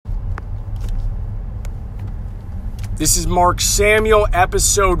This is Mark Samuel,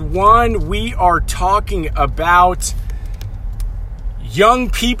 episode 1. We are talking about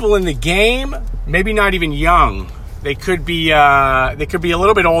young people in the game. Maybe not even young. They could be a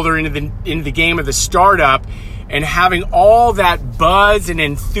little bit older into the game of the startup, and having all that buzz and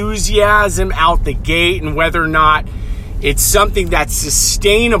enthusiasm out the gate, and whether or not it's something that's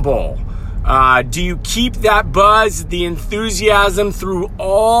sustainable. Do you keep that buzz, the enthusiasm through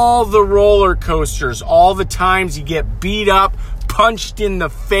all the roller coasters, all the times you get beat up, punched in the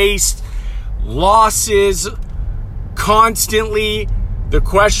face, losses constantly? The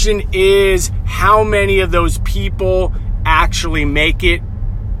question is, how many of those people actually make it?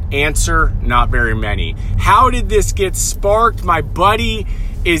 Answer, not very many. How did this get sparked? My buddy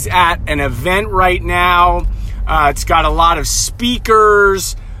is at an event right now. It's got a lot of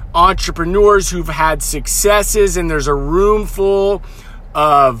speakers, entrepreneurs who've had successes, and there's a room full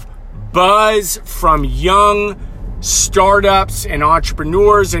of buzz from young startups and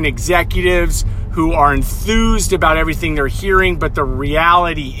entrepreneurs and executives who are enthused about everything they're hearing. But the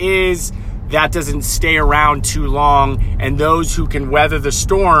reality is that doesn't stay around too long, and those who can weather the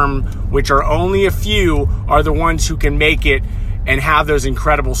storm, which are only a few, are the ones who can make it and have those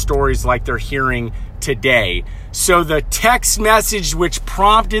incredible stories like they're hearing today. So the text message which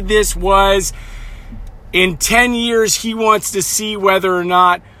prompted this was, in 10 years, he wants to see whether or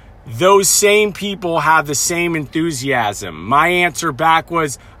not those same people have the same enthusiasm. My answer back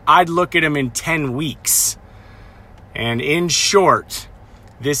was, I'd look at them in 10 weeks. And in short,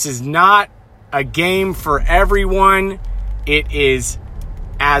 this is not a game for everyone. It is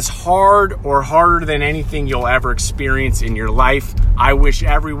as hard or harder than anything you'll ever experience in your life. I wish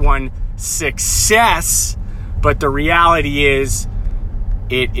everyone success, but the reality is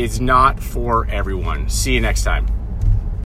it is not for everyone. See you next time.